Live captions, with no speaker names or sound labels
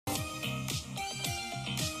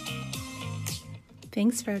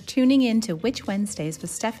Thanks for tuning in to Witch Wednesdays with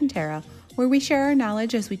Steph and Tara, where we share our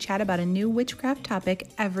knowledge as we chat about a new witchcraft topic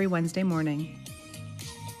every Wednesday morning.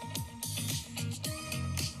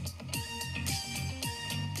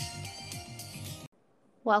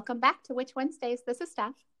 Welcome back to Witch Wednesdays. This is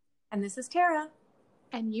Steph. And this is Tara.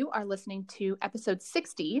 And you are listening to episode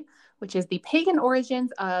 60, which is the pagan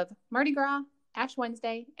origins of Mardi Gras, Ash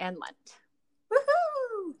Wednesday, and Lent.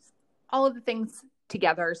 Woohoo! All of the things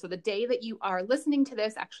together. So the day that you are listening to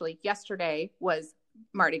this, actually yesterday was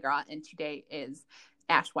Mardi Gras and today is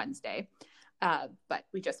Ash Wednesday. But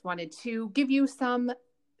we just wanted to give you some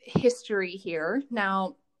history here.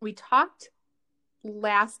 Now, we talked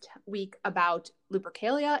last week about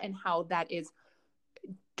Lupercalia and how that is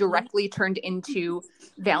directly turned into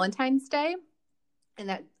Valentine's Day, and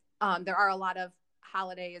that there are a lot of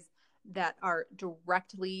holidays that are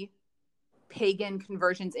directly pagan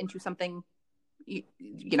conversions into something, you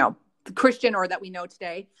know, Christian or that we know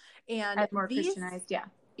today. And more Christianized, yeah.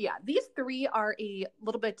 Yeah, these three are a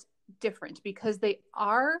little bit different because they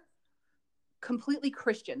are completely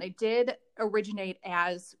Christian. They did originate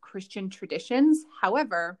as Christian traditions.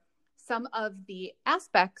 However, some of the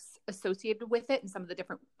aspects associated with it and some of the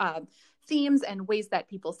different themes and ways that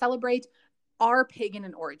people celebrate are pagan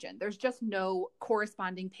in origin. There's just no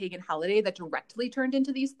corresponding pagan holiday that directly turned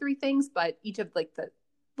into these three things, but each of like the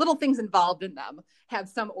little things involved in them have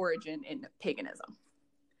some origin in paganism.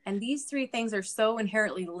 And these three things are so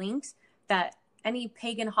inherently linked that any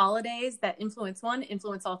pagan holidays that influence one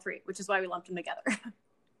influence all three, which is why we lumped them together.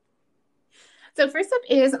 So first up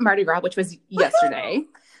is Mardi Gras, which was yesterday. And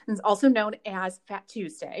it's also known as Fat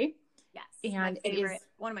Tuesday. Yes. And it is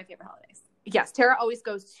one of my favorite holidays. Yes, Tara always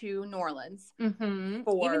goes to New Orleans. Mm-hmm.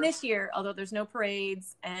 Even this year, although there's no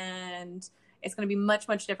parades and it's going to be much,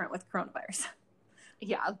 much different with coronavirus.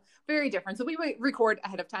 Yeah, very different. So we record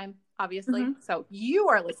ahead of time, obviously. Mm-hmm. So you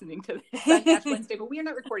are listening to this on Ash Wednesday, but we are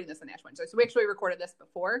not recording this on Ash Wednesday. So we actually recorded this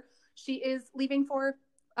before she is leaving for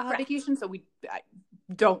vacation. So I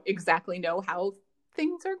don't exactly know how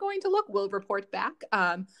things are going to look. We'll report back.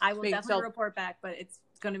 I will definitely report back, but it's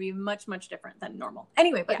going to be much, much different than normal.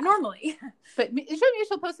 Anyway, but normally. But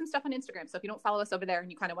she'll post some stuff on Instagram. So if you don't follow us over there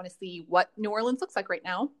and you kind of want to see what New Orleans looks like right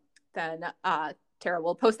now, then Tara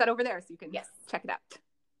will post that over there so you can check it out.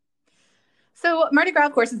 So Mardi Gras,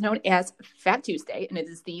 of course, is known as Fat Tuesday, and it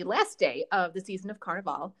is the last day of the season of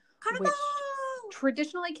Carnival, which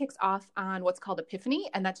traditionally kicks off on what's called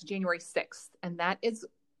Epiphany, and that's January 6th. And that is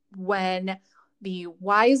when the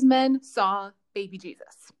wise men saw baby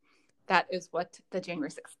Jesus. That is what the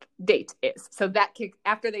January 6th date is. So that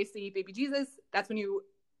after they see baby Jesus, that's when you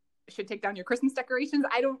should take down your Christmas decorations.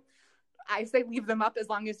 I say leave them up as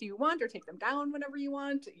long as you want or take them down whenever you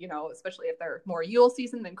want, you know, especially if they're more Yule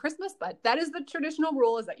season than Christmas. But that is the traditional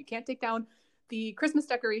rule, is that you can't take down the Christmas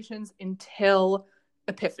decorations until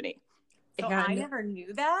Epiphany. So I never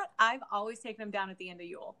knew that. I've always taken them down at the end of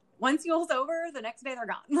Yule. Once Yule's over, the next day they're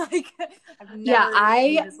gone. Like, I've never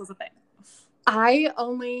knew this was a thing. I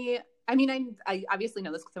obviously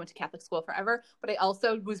know this because I went to Catholic school forever, but I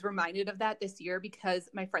also was reminded of that this year because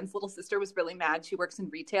my friend's little sister was really mad. She works in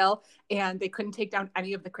retail and they couldn't take down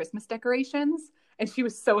any of the Christmas decorations. And she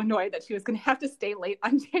was so annoyed that she was going to have to stay late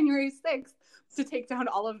on January 6th to take down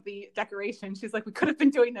all of the decorations. She's like, we could have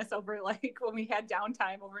been doing this over like when we had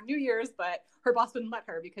downtime over New Year's, but her boss wouldn't let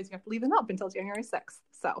her because you have to leave them up until January 6th.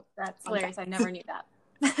 So that's hilarious. I never knew that.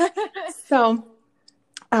 So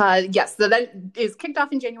so that is kicked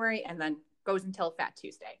off in January and then goes until Fat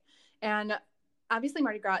Tuesday. And obviously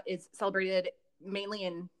Mardi Gras is celebrated mainly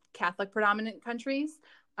in Catholic predominant countries.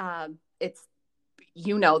 It's,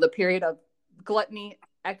 the period of gluttony,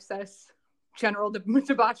 excess, general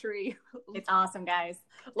debauchery. It's awesome, guys.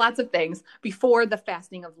 Lots of things before the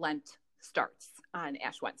fasting of Lent starts on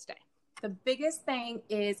Ash Wednesday. The biggest thing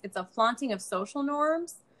is it's a flaunting of social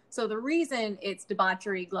norms. So the reason it's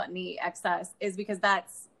debauchery, gluttony, excess is because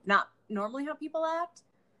that's not normally how people act.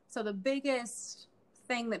 So the biggest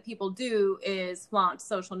thing that people do is flaunt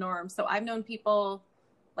social norms. So I've known people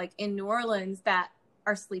like in New Orleans that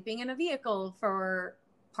are sleeping in a vehicle for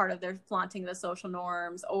part of their flaunting the social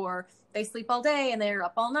norms, or they sleep all day and they're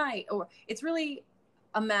up all night, or it's really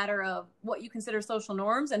a matter of what you consider social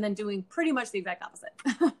norms and then doing pretty much the exact opposite.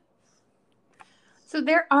 So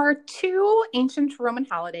there are two ancient Roman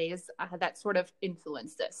holidays that sort of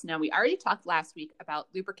influence this. Now, we already talked last week about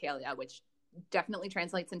Lupercalia, which definitely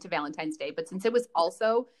translates into Valentine's Day. But since it was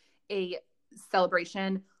also a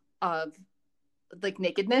celebration of like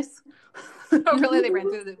nakedness, really, they ran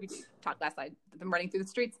through we talked last night, them running through the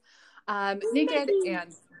streets naked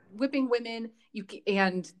and whipping women.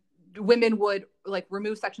 And women would like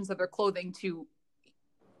remove sections of their clothing to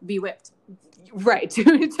be whipped. Right,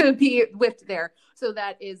 to be whipped there. So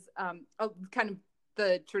that is kind of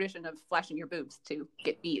the tradition of flashing your boobs to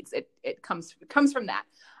get beads. It comes from that.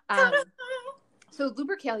 So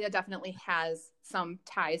Lupercalia definitely has some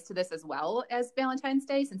ties to this as well as Valentine's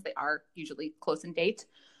Day, since they are usually close in date.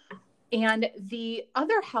 And the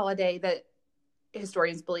other holiday that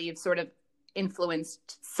historians believe sort of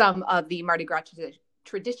influenced some of the Mardi Gras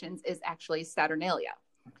traditions is actually Saturnalia.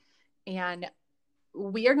 And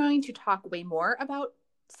we are going to talk way more about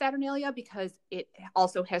Saturnalia because it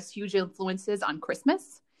also has huge influences on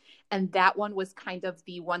Christmas. And that one was kind of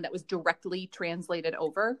the one that was directly translated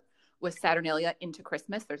over with Saturnalia into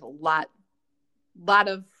Christmas. There's a lot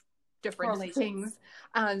of different things.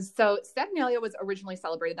 So Saturnalia was originally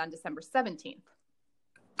celebrated on December 17th.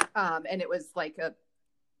 And it was like a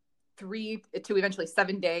 3 to eventually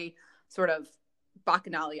 7-day sort of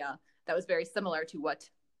bacchanalia that was very similar to what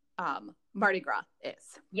Mardi Gras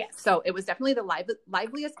is. Yes. So it was definitely the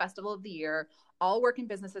liveliest festival of the year. All work and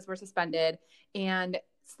businesses were suspended, and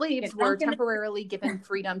slaves were temporarily given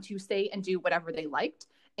freedom to say and do whatever they liked,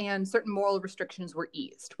 and certain moral restrictions were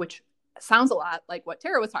eased, which sounds a lot like what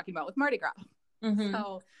Tara was talking about with Mardi Gras. Mm-hmm.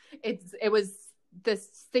 So it was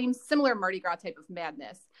this same similar Mardi Gras type of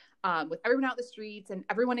madness, with everyone out in the streets and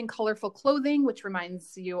everyone in colorful clothing, which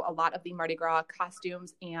reminds you a lot of the Mardi Gras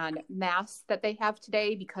costumes and masks that they have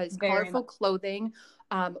today, because colorful clothing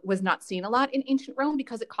was not seen a lot in ancient Rome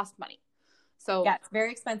because it cost money. So yeah, it's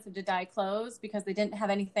very expensive to dye clothes because they didn't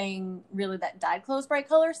have anything really that dyed clothes bright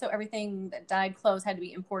color. So everything that dyed clothes had to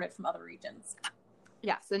be imported from other regions.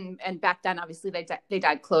 Yes, and back then, obviously, they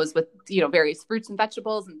dyed clothes with, various fruits and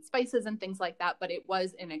vegetables and spices and things like that, but it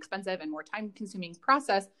was an expensive and more time-consuming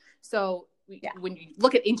process. So when you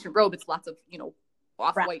look at ancient Rome, it's lots of,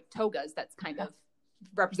 off-white togas. That's kind of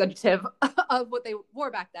representative of what they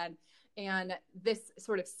wore back then. And this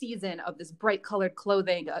sort of season of this bright-colored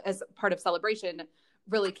clothing as part of celebration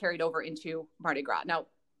really carried over into Mardi Gras. Now,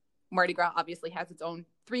 Mardi Gras obviously has its own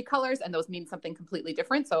 3 colors, and those mean something completely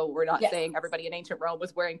different. So we're not saying everybody in ancient Rome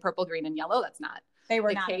was wearing purple, green, and yellow. That's not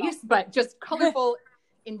the case, but just colorful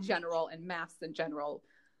in general and masks in general.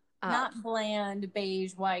 Not bland,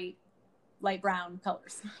 beige, white, light brown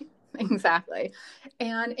colors. Exactly.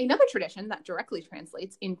 And another tradition that directly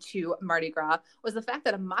translates into Mardi Gras was the fact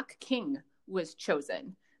that a mock king was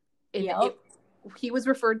chosen. He was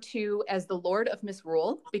referred to as the Lord of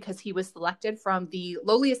Misrule because he was selected from the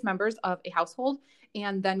lowliest members of a household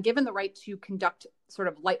and then given the right to conduct sort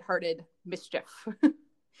of lighthearted mischief,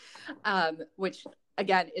 which,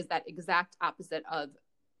 again, is that exact opposite of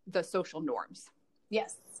the social norms.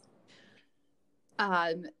 Yes.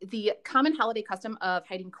 The common holiday custom of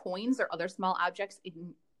hiding coins or other small objects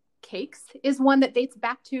in cakes is one that dates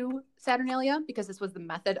back to Saturnalia because this was the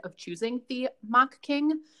method of choosing the mock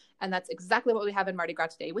king. And that's exactly what we have in Mardi Gras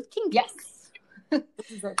today with king cakes. Yes.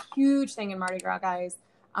 This is a huge thing in Mardi Gras, guys.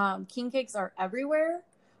 King cakes are everywhere.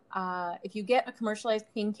 If you get a commercialized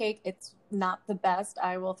king cake, it's not the best.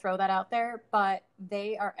 I will throw that out there. But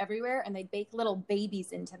they are everywhere, and they bake little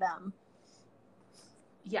babies into them.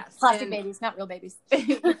 Yes. Plastic babies, not real babies.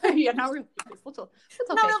 Yeah, not real babies. Little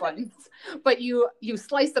fake ones. But you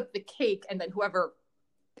slice up the cake, and then whoever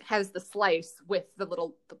has the slice with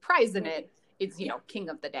the prize in it is, king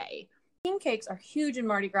of the day. King cakes are huge in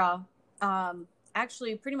Mardi Gras.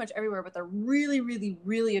 Actually, pretty much everywhere, but they're really, really,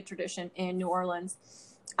 really a tradition in New Orleans.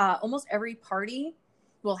 Almost every party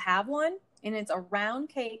will have one, and it's a round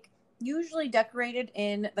cake, usually decorated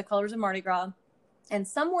in the colors of Mardi Gras. And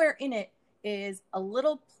somewhere in it is a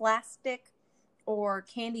little plastic or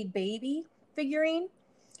candied baby figurine.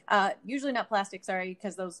 Usually not plastic, sorry,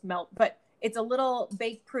 because those melt, but it's a little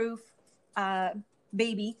bake-proof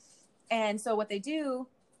baby. And so what they do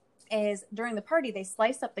is during the party, they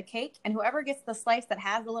slice up the cake, and whoever gets the slice that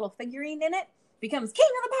has the little figurine in it becomes king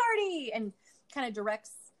of the party and kind of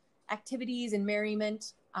directs activities and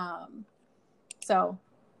merriment. So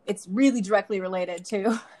it's really directly related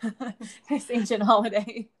to this ancient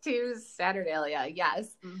holiday. To Saturnalia,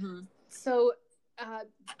 yes. Mm-hmm. So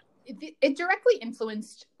it directly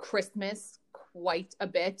influenced Christmas quite a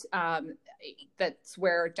bit. That's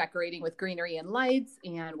where decorating with greenery and lights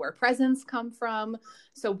and where presents come from.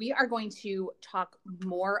 So we are going to talk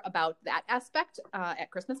more about that aspect at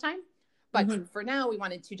Christmas time. But for now, we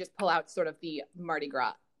wanted to just pull out sort of the Mardi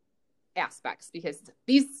Gras aspects because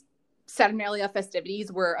these Saturnalia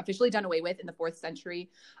festivities were officially done away with in the 4th century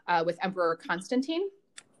with Emperor Constantine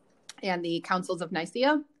and the Councils of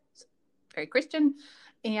Nicaea. Very Christian.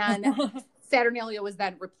 And Saturnalia was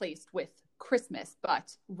then replaced with Christmas,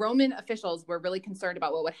 but Roman officials were really concerned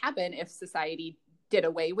about what would happen if society did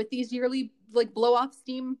away with these yearly like blow off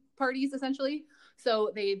steam parties essentially.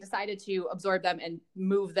 So they decided to absorb them and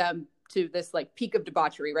move them to this like peak of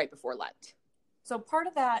debauchery right before Lent. So part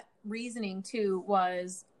of that reasoning too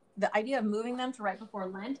was the idea of moving them to right before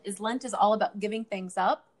Lent is all about giving things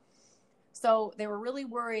up. So they were really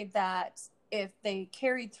worried that if they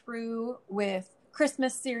carried through with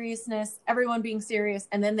Christmas seriousness, everyone being serious,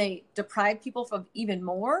 and then they deprived people of even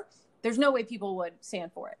more, there's no way people would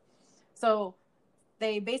stand for it. So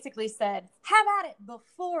they basically said, have at it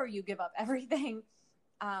before you give up everything,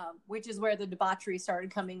 which is where the debauchery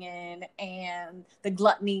started coming in, and the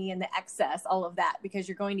gluttony and the excess, all of that, because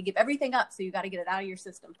you're going to give everything up. So you got to get it out of your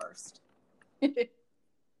system first.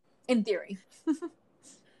 In theory.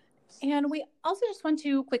 And we also just want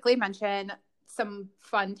to quickly mention some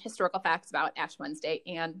fun historical facts about Ash Wednesday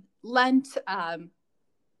and Lent.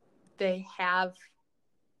 They have,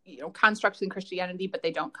 constructs in Christianity, but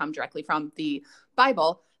they don't come directly from the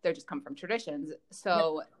Bible. They just come from traditions.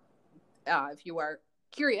 So if you are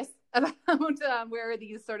curious about where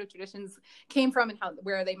these sort of traditions came from and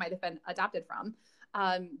where they might have been adopted from,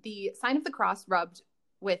 the sign of the cross rubbed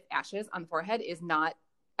with ashes on the forehead is not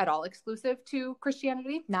at all exclusive to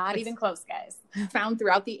Christianity. Not even close, guys. Found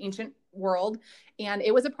throughout the ancient world. And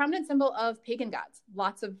it was a prominent symbol of pagan gods,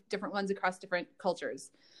 lots of different ones across different cultures.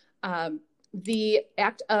 The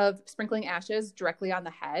act of sprinkling ashes directly on the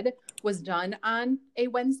head was done on a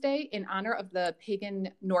Wednesday in honor of the pagan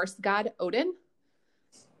Norse god Odin,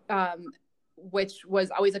 which was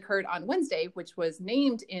always occurred on Wednesday, which was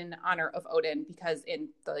named in honor of Odin because in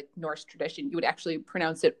the Norse tradition, you would actually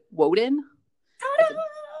pronounce it Woden.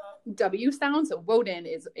 W sound. So Woden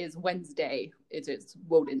is Wednesday. It is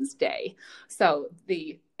Woden's day. So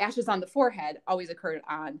the ashes on the forehead always occurred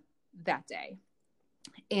on that day.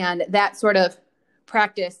 And that sort of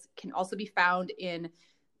practice can also be found in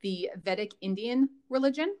the Vedic Indian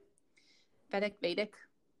religion. Vedic. I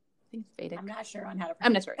think it's Vedic. I'm not sure on how to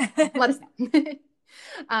I'm not sure. Let us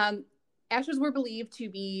know. Ashes were believed to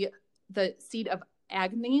be the seed of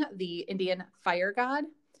Agni, the Indian fire god.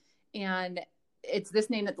 And it's this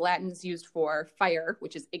name that the Latins used for fire,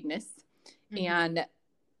 which is ignis. Mm-hmm. And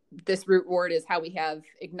this root word is how we have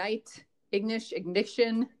ignite,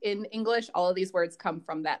 ignition in English. All of these words come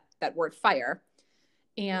from that word fire.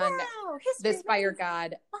 And this fire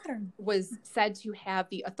god was said to have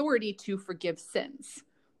the authority to forgive sins,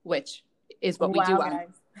 which is what we do on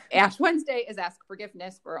Ash Wednesday, is ask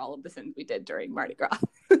forgiveness for all of the sins we did during Mardi Gras.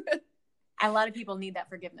 A lot of people need that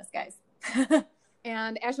forgiveness, guys.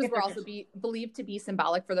 And ashes were also believed to be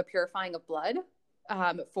symbolic for the purifying of blood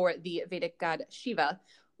for the Vedic god Shiva,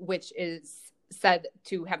 which is said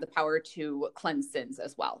to have the power to cleanse sins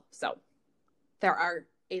as well. So there are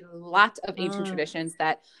a lot of ancient traditions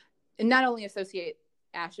that not only associate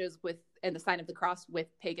ashes with and the sign of the cross with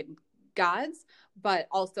pagan gods, but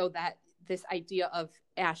also that this idea of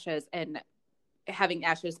ashes and having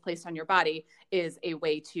ashes placed on your body is a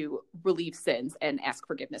way to relieve sins and ask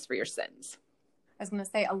forgiveness for your sins. I was going to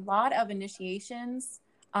say a lot of initiations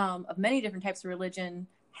of many different types of religion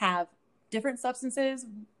have different substances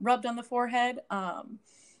rubbed on the forehead.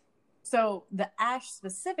 So the ash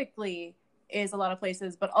specifically is a lot of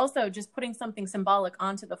places, but also just putting something symbolic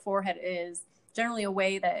onto the forehead is generally a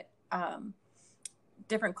way that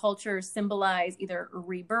different cultures symbolize either a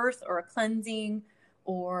rebirth or a cleansing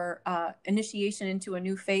or initiation into a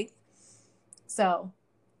new faith. So.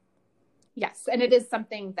 Yes. And it is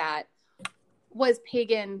something that was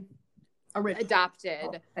pagan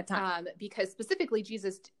adopted because specifically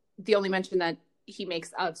Jesus, the only mention that he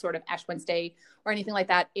makes of sort of Ash Wednesday or anything like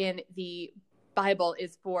that in the Bible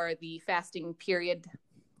is for the fasting period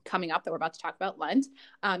coming up that we're about to talk about, Lent.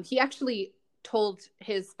 He actually told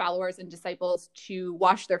his followers and disciples to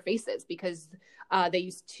wash their faces because they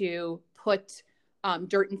used to put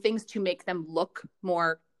dirt and things to make them look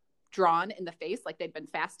more drawn in the face, like they'd been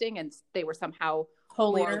fasting and they were somehow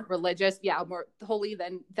more religious, more holy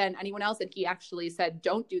than anyone else. And he actually said,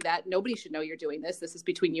 don't do that. Nobody should know you're doing this. This is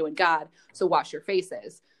between you and God. So wash your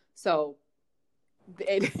faces. So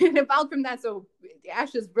it evolved from that. So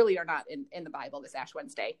ashes really are not in the Bible, this Ash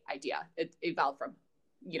Wednesday idea. It evolved from,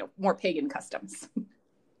 more pagan customs.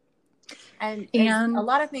 And a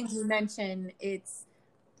lot of things you mention, it's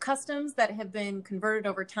customs that have been converted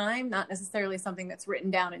over time, not necessarily something that's written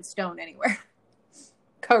down in stone anywhere.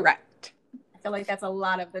 Correct. I feel like that's a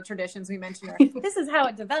lot of the traditions we mentioned. This is how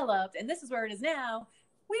it developed, and this is where it is now.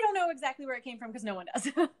 We don't know exactly where it came from because no one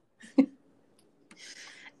does.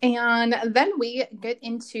 And then we get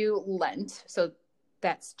into Lent. So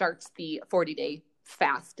that starts the 40-day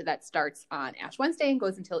fast that starts on Ash Wednesday and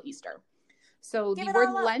goes until Easter. So the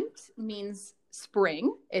word Lent means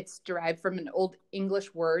spring. It's derived from an Old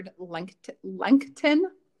English word, Lenkton.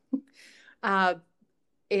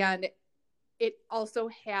 And it also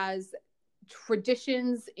has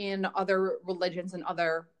traditions in other religions and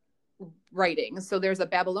other writings. So there's a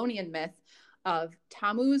Babylonian myth of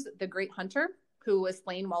Tammuz, the great hunter, who was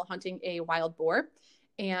slain while hunting a wild boar.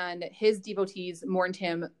 And his devotees mourned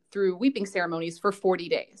him through weeping ceremonies for 40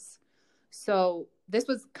 days. So this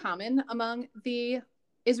was common among the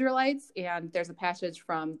Israelites. And there's a passage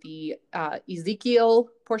from the Ezekiel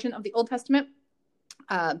portion of the Old Testament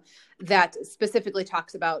that specifically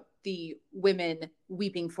talks about the women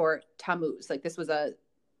weeping for Tammuz. Like this was a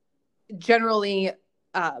generally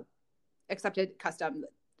accepted custom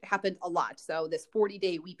that happened a lot. So this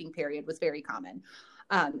 40-day weeping period was very common.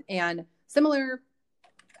 And similar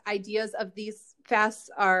ideas of these fasts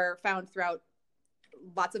are found throughout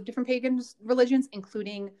lots of different pagan religions,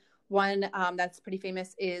 including one that's pretty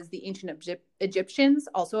famous is the ancient Egyptians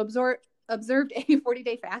also observed a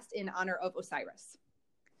 40-day fast in honor of Osiris.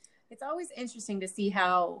 It's always interesting to see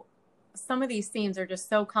how some of these themes are just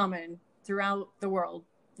so common throughout the world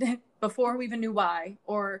before we even knew why,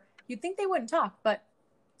 or you'd think they wouldn't talk, but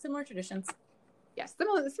similar traditions. Yes,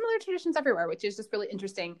 similar traditions everywhere, which is just really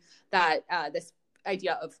interesting that this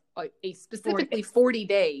idea of a specifically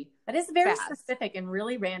 40-day that is very fast. Specific and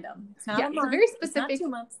really random. It's not a month, it's a very specific, it's not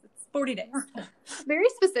 2 months, it's 40 days. Very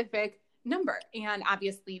specific number. And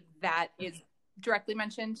obviously that is directly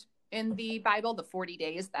mentioned in the Bible, the 40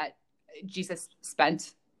 days that Jesus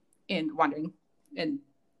spent in wandering and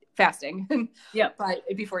fasting. Yeah. But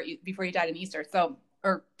before he died in Easter. So,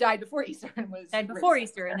 or died before Easter and was died before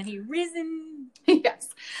Easter and then he risen. Yes.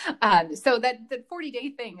 So that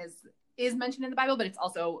 40-day thing is mentioned in the Bible, but it's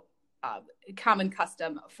also a common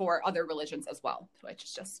custom for other religions as well, which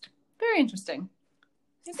is just very interesting.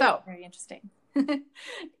 So very interesting.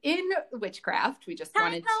 In witchcraft, we just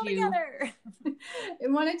wanted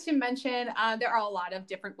to mention there are a lot of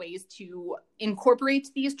different ways to incorporate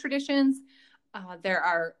these traditions. There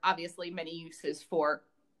are obviously many uses for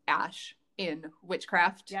ash in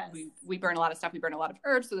witchcraft. Yes. We burn a lot of stuff. We burn a lot of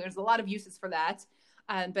herbs, so there's a lot of uses for that.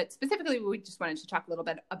 But specifically, we just wanted to talk a little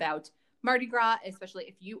bit about Mardi Gras, especially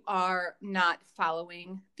if you are not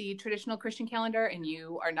following the traditional Christian calendar and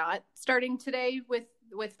you are not starting today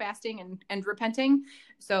with fasting and repenting.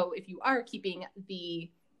 So if you are keeping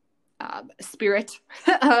the spirit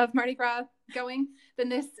of Mardi Gras going, then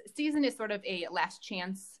this season is sort of a last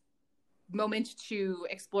chance moment to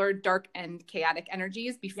explore dark and chaotic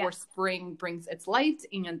energies before spring brings its light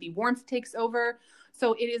and the warmth takes over.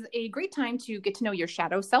 So it is a great time to get to know your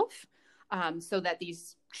shadow self, so that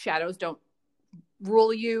these shadows don't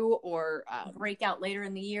rule you or break out later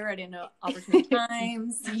in the year at inopportune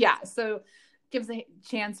times. Yeah. So gives a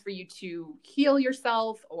chance for you to heal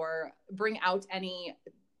yourself or bring out any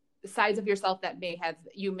sides of yourself that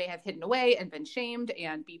you may have hidden away and been shamed,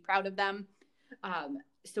 and be proud of them.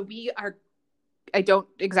 So I don't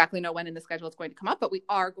exactly know when in the schedule it's going to come up, but we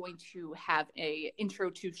are going to have a intro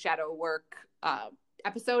to shadow work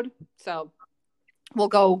episode. So we'll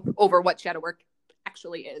go over what shadow work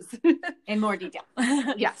actually is in more detail.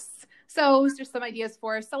 Yes. So just some ideas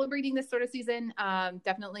for celebrating this sort of season.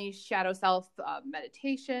 Definitely shadow self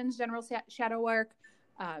meditations, general shadow work,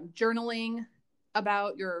 journaling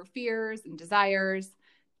about your fears and desires.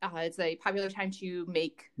 It's a popular time to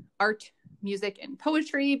make art, music, and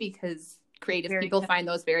poetry because creative people find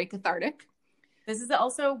those very cathartic. This is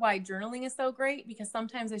also why journaling is so great, because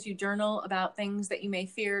sometimes as you journal about things that you may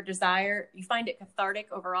fear, desire, you find it cathartic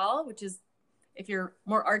overall, which is, if you're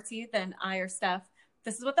more artsy than I or Steph,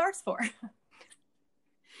 this is what the art's for.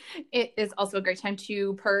 It is also a great time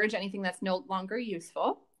to purge anything that's no longer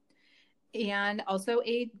useful. And also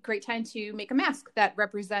a great time to make a mask that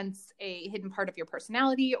represents a hidden part of your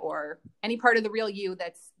personality or any part of the real you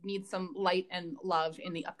that needs some light and love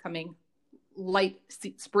in the upcoming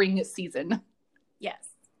spring season. Yes.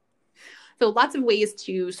 So lots of ways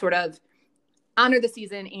to sort of honor the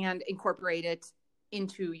season and incorporate it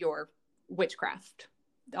into your witchcraft,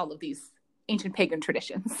 all of these ancient pagan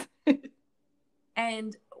traditions.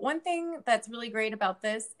 And one thing that's really great about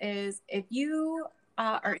this is if you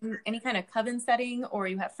are in any kind of coven setting or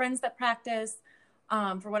you have friends that practice,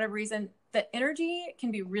 for whatever reason, the energy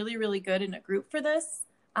can be really, really good in a group for this.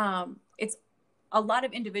 It's a lot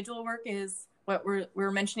of individual work is what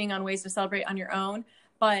we're mentioning on ways to celebrate on your own.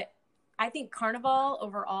 But I think Carnival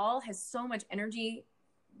overall has so much energy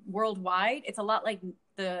worldwide. It's a lot like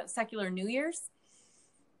the secular New Year's.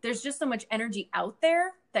 There's just so much energy out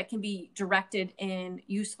there that can be directed in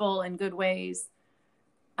useful and good ways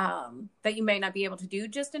that you may not be able to do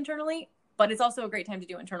just internally, but it's also a great time to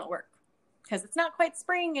do internal work. because it's not quite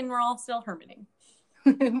spring and we're all still hermiting.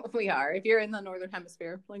 We are. If you're in the northern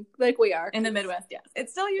hemisphere, like we are in the Midwest, yes,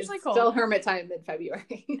 it's still usually cold. Still hermit time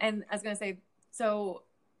mid-February. And I was gonna say, so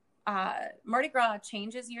Mardi Gras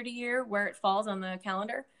changes year to year where it falls on the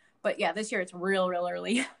calendar, but yeah, this year it's real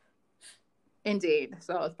early. Indeed.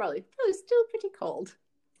 So it's probably still pretty cold.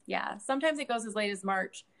 Yeah, sometimes it goes as late as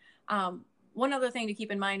March. One other thing to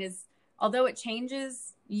keep in mind is, although it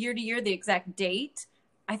changes year to year, the exact date,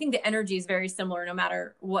 I think the energy is very similar no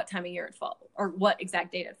matter what time of year it falls or what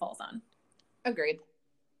exact date it falls on. Agreed.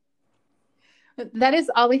 That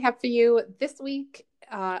is all we have for you this week,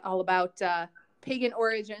 all about pagan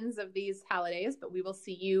origins of these holidays, but we will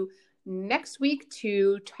see you next week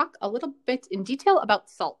to talk a little bit in detail about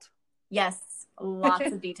salt. Yes, lots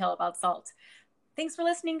of detail about salt. Thanks for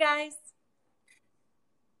listening, guys.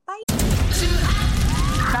 Bye.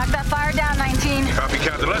 Knock that fire down, 19. Copy,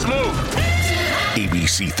 Captain. Let's move.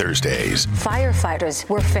 ABC Thursdays. Firefighters,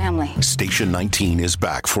 we're family. Station 19 is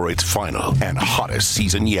back for its final and hottest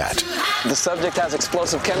season yet. The subject has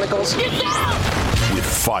explosive chemicals. Get down! With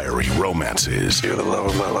fiery romances. You're the love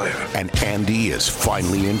of my life. And Andy is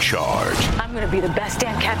finally in charge. I'm going to be the best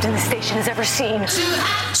damn captain the station has ever seen.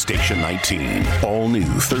 Station 19. All new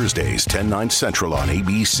Thursdays, 10/9 Central on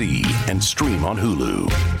ABC and stream on Hulu.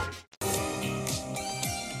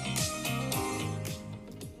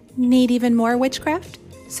 Need even more witchcraft?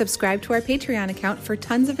 Subscribe to our Patreon account for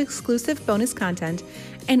tons of exclusive bonus content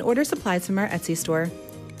and order supplies from our Etsy store.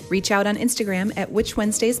 Reach out on Instagram at Witch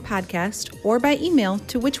Wednesdays Podcast or by email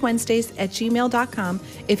to witchwednesdays@gmail.com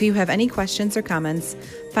if you have any questions or comments.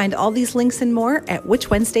 Find all these links and more at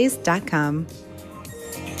witchwednesdays.com.